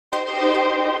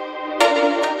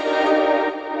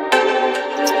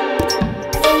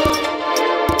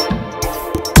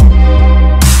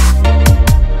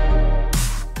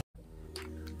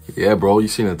Yeah, bro, you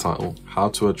seen the title. How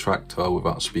to attract her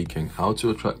without speaking. How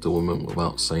to attract a woman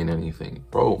without saying anything.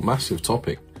 Bro, massive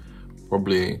topic.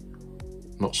 Probably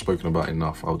not spoken about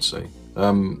enough, I would say.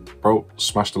 Bro,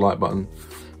 smash the like button.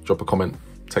 Drop a comment.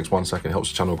 Takes 1 second. Helps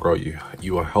the channel grow.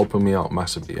 You are helping me out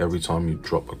massively every time you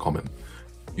drop a comment.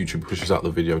 YouTube pushes out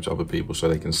the video to other people so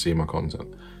they can see my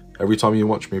content. Every time you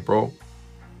watch me, bro,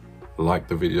 like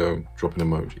the video, drop an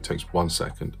emoji. It takes 1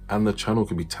 second. And the channel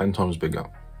could be 10 times bigger.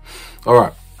 All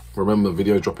right. Remember,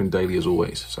 video dropping daily as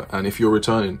always. And if you're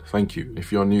returning, thank you.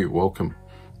 If you're new, welcome.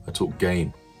 I talk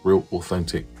game, real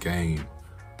authentic game.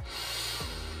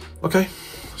 Okay,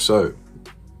 so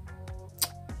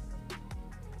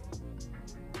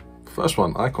first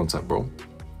one, eye contact, bro.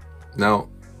 Now,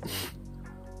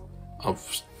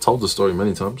 I've told the story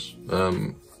many times.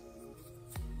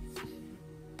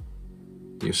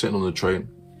 You're sitting on the train.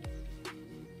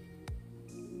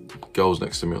 Girl's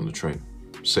next to me on the train,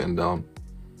 sitting down.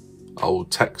 I'll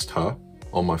text her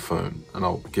on my phone and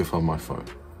I'll give her my phone.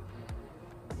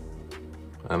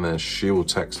 And then she will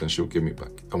text and she'll give me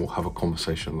back and we'll have a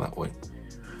conversation that way.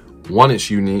 1, it's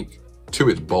unique. 2,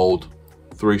 it's bold.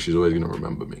 3, she's always gonna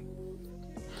remember me.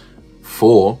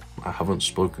 4, I haven't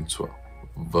spoken to her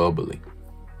verbally.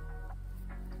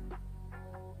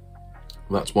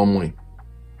 That's one way,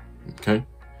 okay?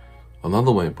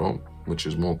 Another way, bro, which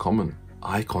is more common,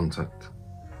 eye contact.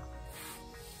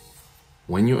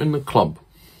 When you're in the club,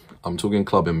 I'm talking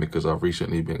clubbing because I've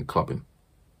recently been clubbing,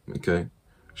 okay?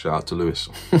 Shout out to Lewis.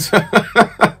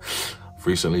 I've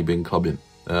recently been clubbing.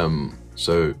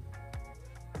 So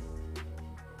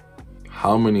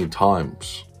how many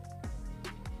times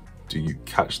do you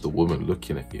catch the woman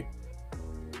looking at you?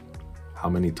 How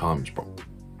many times, bro?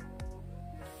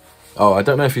 Oh, I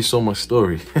don't know if you saw my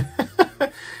story.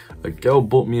 A girl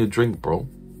bought me a drink, bro,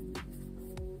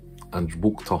 and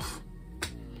walked off.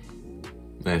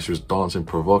 Man, she was dancing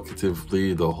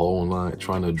provocatively the whole night,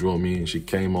 trying to draw me in. She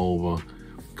came over,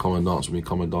 come and dance with me,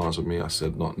 come and dance with me. I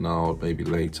said, not now, maybe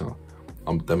later.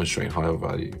 I'm demonstrating higher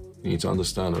value. You need to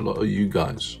understand, a lot of you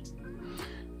guys,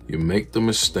 you make the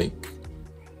mistake.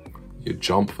 You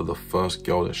jump for the first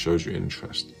girl that shows you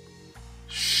interest.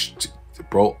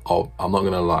 Bro, I'm not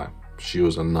gonna lie. She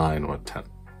was a 9 or a 10,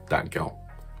 that girl.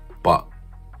 But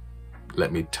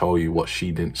let me tell you what she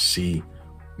didn't see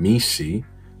me see.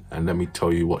 And let me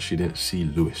tell you what she didn't see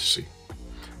Lewis see.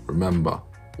 Remember,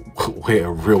 we're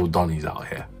real Donnies out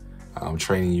here. I'm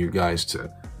training you guys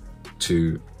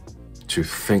to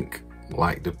think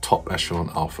like the top echelon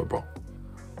alpha, bro.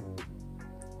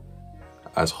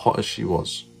 As hot as she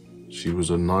was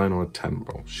a 9 or a 10,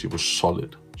 bro. She was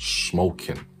solid,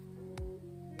 smoking.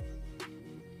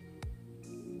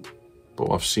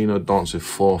 But I've seen her dance with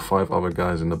 4 or 5 other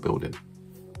guys in the building.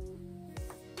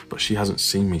 But she hasn't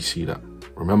seen me see that.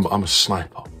 Remember, I'm a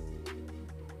sniper.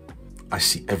 I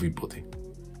see everybody.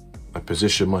 I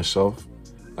position myself.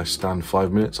 I stand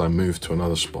 5 minutes. I move to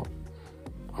another spot.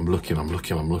 I'm looking.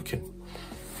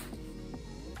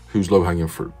 Who's low-hanging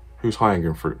fruit? Who's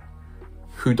high-hanging fruit?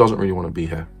 Who doesn't really want to be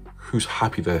here? Who's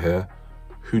happy they're here?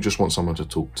 Who just wants someone to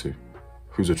talk to?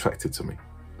 Who's attracted to me?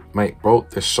 Mate, bro,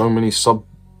 there's so many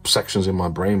subsections in my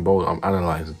brain, bro, I'm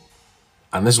analyzing.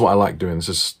 And this is what I like doing. This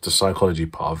is the psychology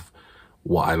part of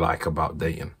what I like about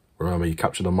dating. Remember, you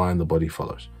capture the mind, the body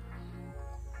follows.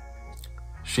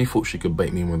 She thought she could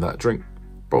bait me in with that drink.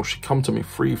 Bro, she come to me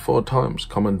 3, 4 times,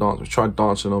 come and dance. She tried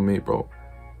dancing on me, bro.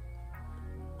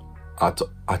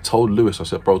 I told Lewis, I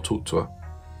said, bro, talk to her.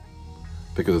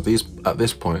 Because at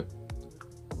this point,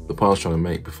 the point I was trying to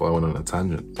make before I went on a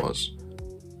tangent was,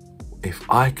 if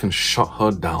I can shut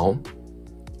her down,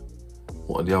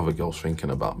 what are the other girls thinking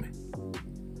about me?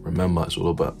 Remember, it's all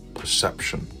about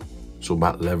perception. It's all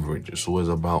about leverage. It's always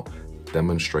about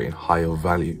demonstrating higher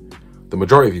value. The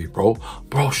majority of you,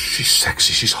 bro, she's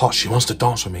sexy, she's hot, she wants to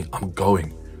dance with me, I'm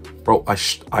going. Bro,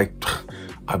 I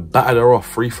battered her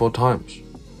off 3, 4 times.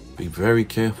 Be very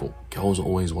careful. Girls are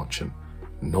always watching.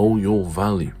 Know your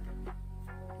value.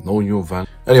 Know your value.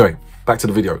 Anyway, back to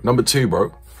the video. Number 2,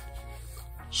 bro.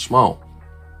 Smile.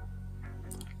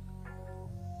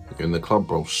 You're in the club,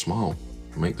 bro, smile.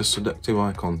 Make the seductive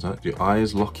eye contact. Your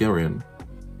eyes lock you in.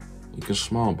 You can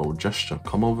smile, bro. Gesture.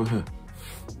 Come over here.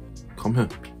 Come here.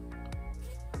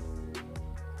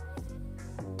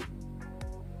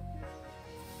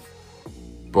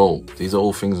 Bro, these are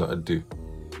all things that I do.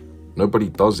 Nobody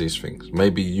does these things.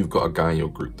 Maybe you've got a guy in your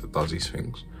group that does these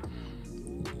things.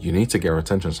 You need to get her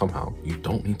attention somehow. You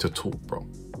don't need to talk, bro.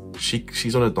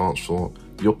 She's on a dance floor.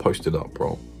 You're posted up,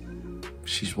 bro.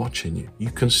 She's watching you.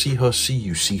 You can see her see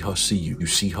you, see her see you, you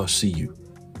see her see you.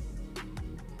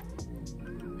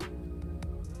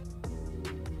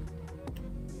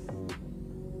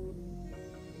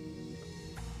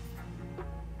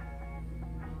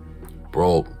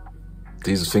 Bro,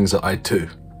 these are things that I do.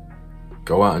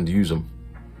 Go out and use them.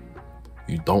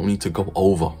 You don't need to go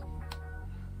over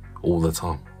all the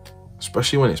time,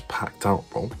 especially when it's packed out,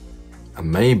 bro.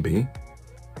 And maybe,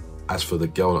 as for the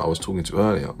girl that I was talking to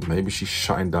earlier, maybe she's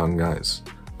shutting down guys.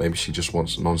 Maybe she just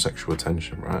wants non-sexual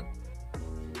attention, right?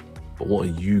 But what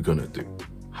are you gonna do?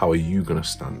 How are you gonna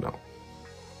stand out?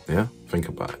 Yeah, think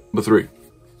about it. Number 3.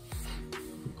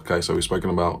 Okay, so we've spoken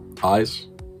about eyes.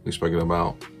 We've spoken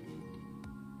about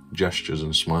gestures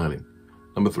and smiling.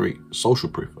 Number 3, social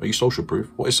proof. Are you social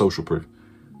proof? What is social proof?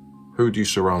 Who do you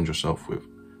surround yourself with?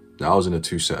 Now, I was in a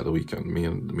 2-set at the weekend, me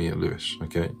and Lewis,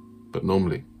 okay? But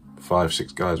normally, 5,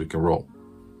 6 guys, we can roll.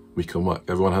 We can work.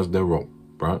 Everyone has their role,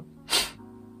 right?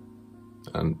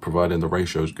 And providing the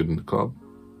ratio is good in the club,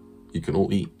 you can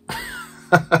all eat.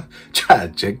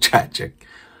 Tragic.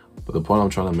 But the point I'm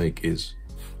trying to make is,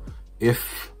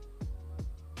 if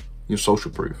you're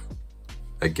social proof,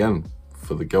 again,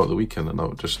 for the girl at the weekend, I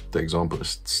know just the example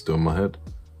is still in my head.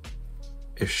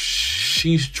 If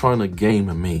she's trying to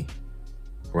game me,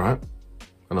 right?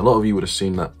 And a lot of you would have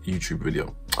seen that YouTube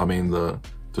video. I mean, the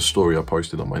story I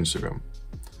posted on my Instagram.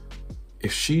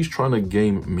 If she's trying to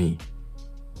game me,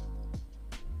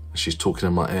 she's talking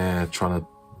in my ear, trying to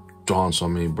dance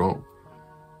on me, bro,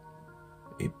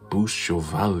 it boosts your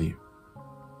value.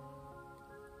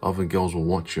 Other girls will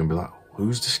watch you and be like,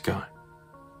 who's this guy?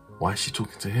 Why is she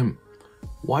talking to him?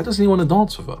 Why doesn't he want to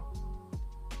dance with her?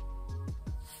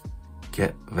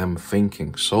 Get them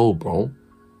thinking. So, bro,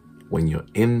 when you're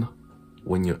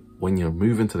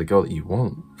moving to the girl that you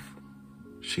want,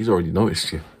 she's already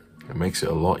noticed you. It makes it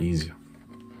a lot easier.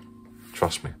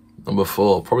 Trust me. Number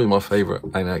 4, probably my favorite,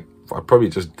 and I probably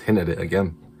just hinted it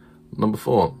again. Number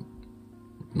 4,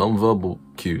 non-verbal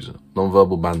cues,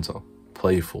 non-verbal banter,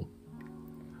 playful.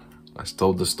 I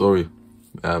told the story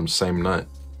same night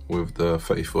with the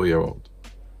 34-year-old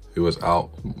who was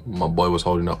out. My boy was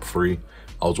holding up 3.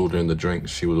 I was ordering the drinks.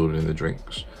 She was ordering the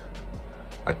drinks.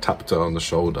 I tapped her on the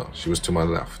shoulder. She was to my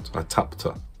left. I tapped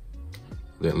her.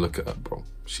 I didn't look at her, bro.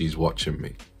 She's watching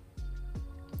me.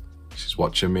 She's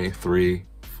watching me. 3,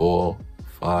 4,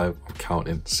 5. I'm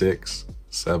counting 6,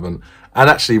 7. And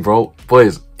actually, bro,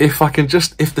 boys, if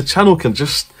the channel can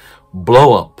just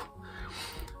blow up,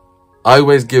 I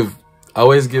always give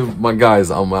my guys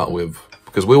that I'm out with,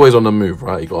 because we're always on the move,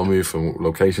 right? You gotta move from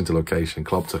location to location,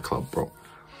 club to club, bro.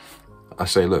 I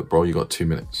say, look, bro, you got 2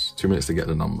 minutes. 2 minutes to get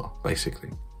the number,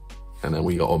 basically. And then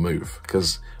we gotta move.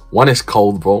 Because when it's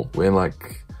cold, bro, we're in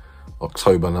like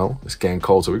October now. It's getting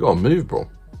cold, so we gotta move, bro.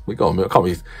 We gotta move. I can't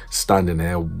be standing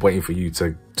there waiting for you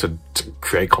to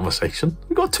create conversation.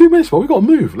 We got 2 minutes, bro. We gotta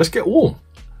move. Let's get warm.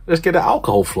 Let's get the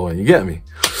alcohol flowing, you get me?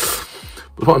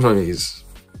 But what I'm trying to mean is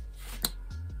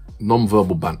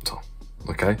non-verbal banter,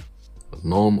 okay?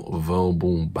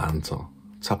 Non-verbal banter.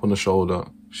 Tap on the shoulder.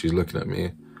 She's looking at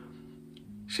me.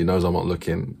 She knows I'm not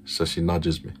looking, so she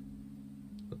nudges me.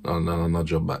 And then I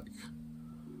nudge her back.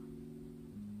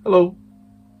 Hello.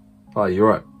 Hi, you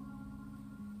right?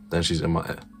 Then she's in my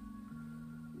ear.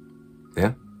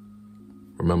 Yeah?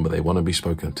 Remember, they want to be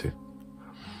spoken to.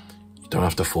 You don't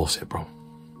have to force it, bro.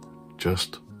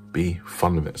 Just be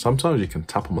fun with it. Sometimes you can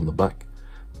tap them on the back.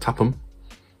 Tap them.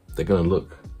 They're going to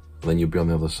look. And then you'll be on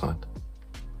the other side.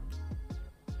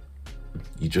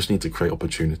 You just need to create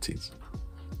opportunities.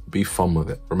 Be fun with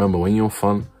it. Remember, when you're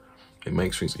fun, it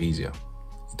makes things easier.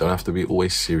 You don't have to be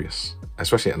always serious.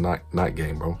 Especially at night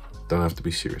game, bro. Don't have to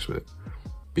be serious with it.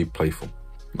 Be playful.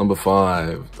 Number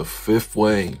 5, the 5th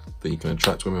way that you can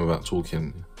attract women without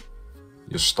talking.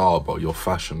 Your style, bro, your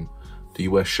fashion. Do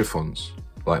you wear chiffons?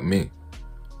 Like me.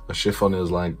 A chiffon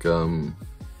is like,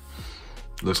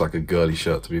 looks like a girly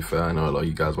shirt, to be fair. I know a lot of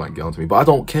you guys might get onto me, but I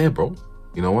don't care, bro.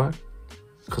 You know why?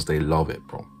 Because they love it,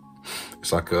 bro.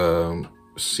 It's like a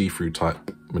see-through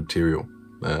type material,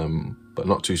 but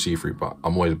not too see-through, but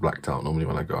I'm always blacked out normally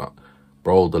when I go out.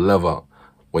 Bro, the leather.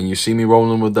 When you see me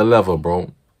rolling with the leather,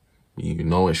 bro, you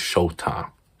know it's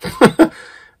showtime.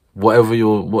 whatever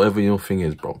your thing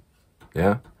is, bro.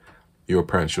 Yeah? Your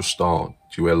appearance, your style.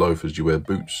 Do you wear loafers? Do you wear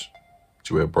boots?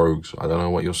 Do you wear brogues? I don't know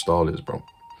what your style is, bro.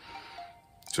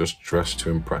 Just dress to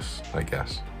impress, I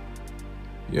guess.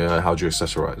 Yeah, how do you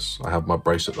accessorize? I have my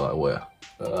bracelet that I wear.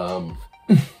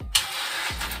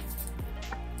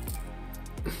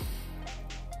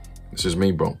 This is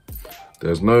me, bro. There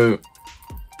is no,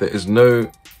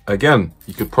 again,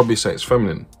 you could probably say it's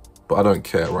feminine, but I don't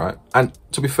care, right? And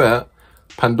to be fair,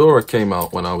 Pandora came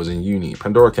out when I was in uni.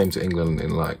 Pandora came to England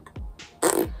in like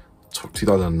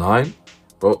 2009.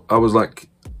 Bro, I was like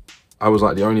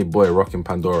the only boy rocking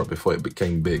Pandora before it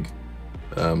became big.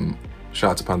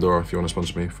 Shout out to Pandora if you want to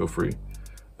sponsor me, feel free.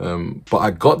 But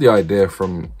I got the idea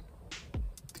from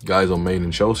the guys on Made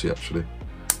in Chelsea, actually.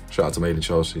 Shout out to Made in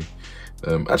Chelsea.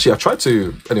 Actually, I tried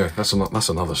to, anyway, that's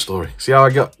another story. See how I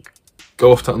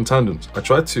go off on tangents? I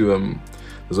tried to,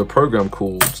 there's a program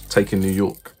called Taking New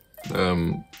York.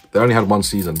 They only had one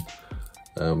season.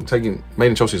 Made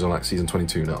in Chelsea's on like season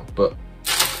 22 now, but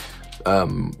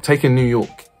Taking New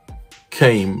York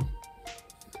came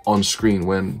on screen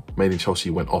when Made in Chelsea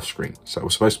went off screen. So it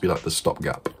was supposed to be like the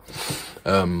stopgap.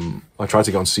 I tried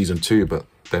to get on season 2, but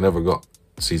they never got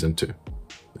season 2.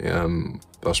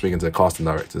 I was speaking to the casting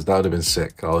directors. That would have been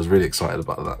sick. I was really excited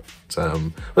about that.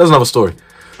 But that's another story.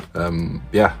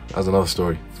 Yeah, that's another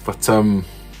story. But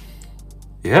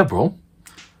yeah, bro.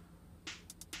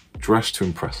 Dress to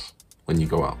impress when you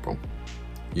go out, bro.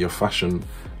 Your fashion,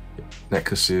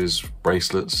 necklaces,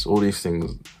 bracelets, all these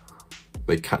things,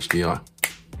 they catch the eye.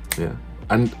 Yeah.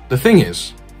 And the thing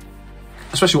is,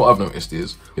 especially what I've noticed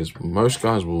is most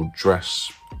guys will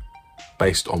dress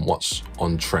based on what's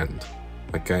on trend.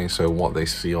 Okay, so what they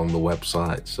see on the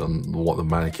websites and what the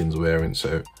mannequins are wearing.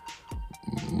 So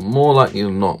more likely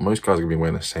than not, most guys are gonna be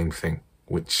wearing the same thing,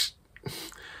 which,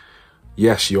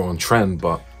 yes, you're on trend,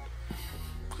 but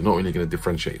you're not really gonna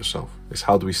differentiate yourself. It's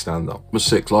how do we stand out? Number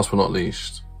 6, last but not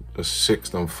least, the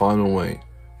 6th and final way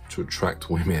to attract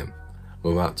women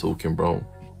without talking, bro.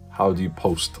 How do you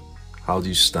post? How do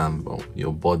you stand, bro?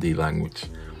 Your body language.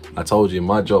 I told you, in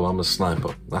my job, I'm a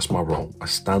sniper. That's my role. I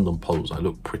stand and pose. I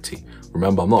look pretty.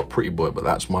 Remember, I'm not a pretty boy, but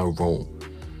that's my role.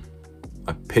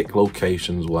 I pick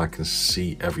locations where I can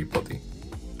see everybody,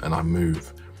 and I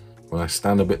move. When I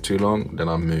stand a bit too long, then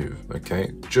I move,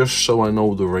 okay? Just so I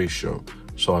know the ratio,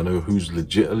 so I know who's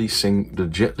legitimately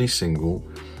single,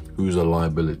 who's a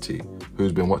liability,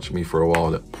 who's been watching me for a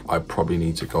while that I probably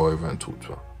need to go over and talk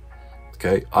to her.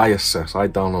 Okay, I assess, I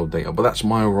download data, but that's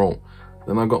my role.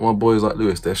 Then I got my boys like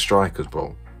Lewis, they're strikers,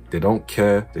 bro. They don't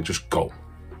care, they just go.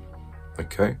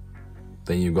 Okay?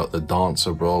 Then you got the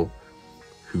dancer, bro,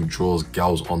 who draws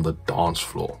gals on the dance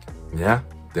floor. Yeah?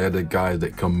 They're the guys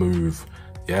that can move.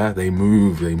 Yeah? They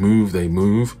move.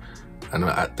 And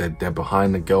they're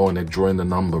behind the girl and they're drawing the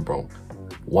number, bro.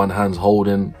 One hand's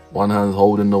holding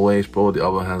the waist, bro. The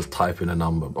other hand's typing the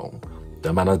number, bro.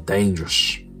 The men are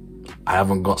dangerous. I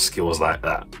haven't got skills like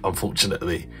that,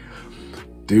 unfortunately.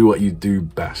 Do what you do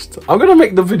best. I'm gonna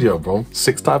make the video, bro.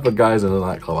 6 type of guys in a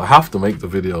nightclub. I have to make the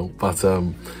video. But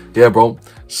yeah, bro.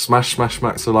 Smash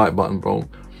the like button, bro.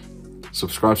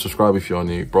 Subscribe if you're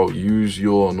new, bro. Use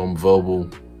your non-verbal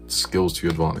skills to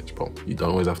your advantage, bro. You don't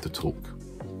always have to talk.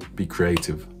 Be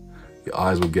creative. Your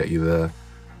eyes will get you there.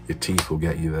 Your teeth will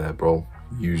get you there, bro.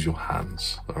 Use your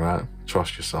hands, all right?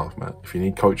 Trust yourself, man. If you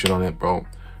need coaching on it, bro,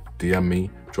 DM me,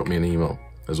 drop me an email.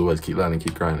 As always, keep learning,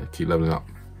 keep grinding, keep leveling up.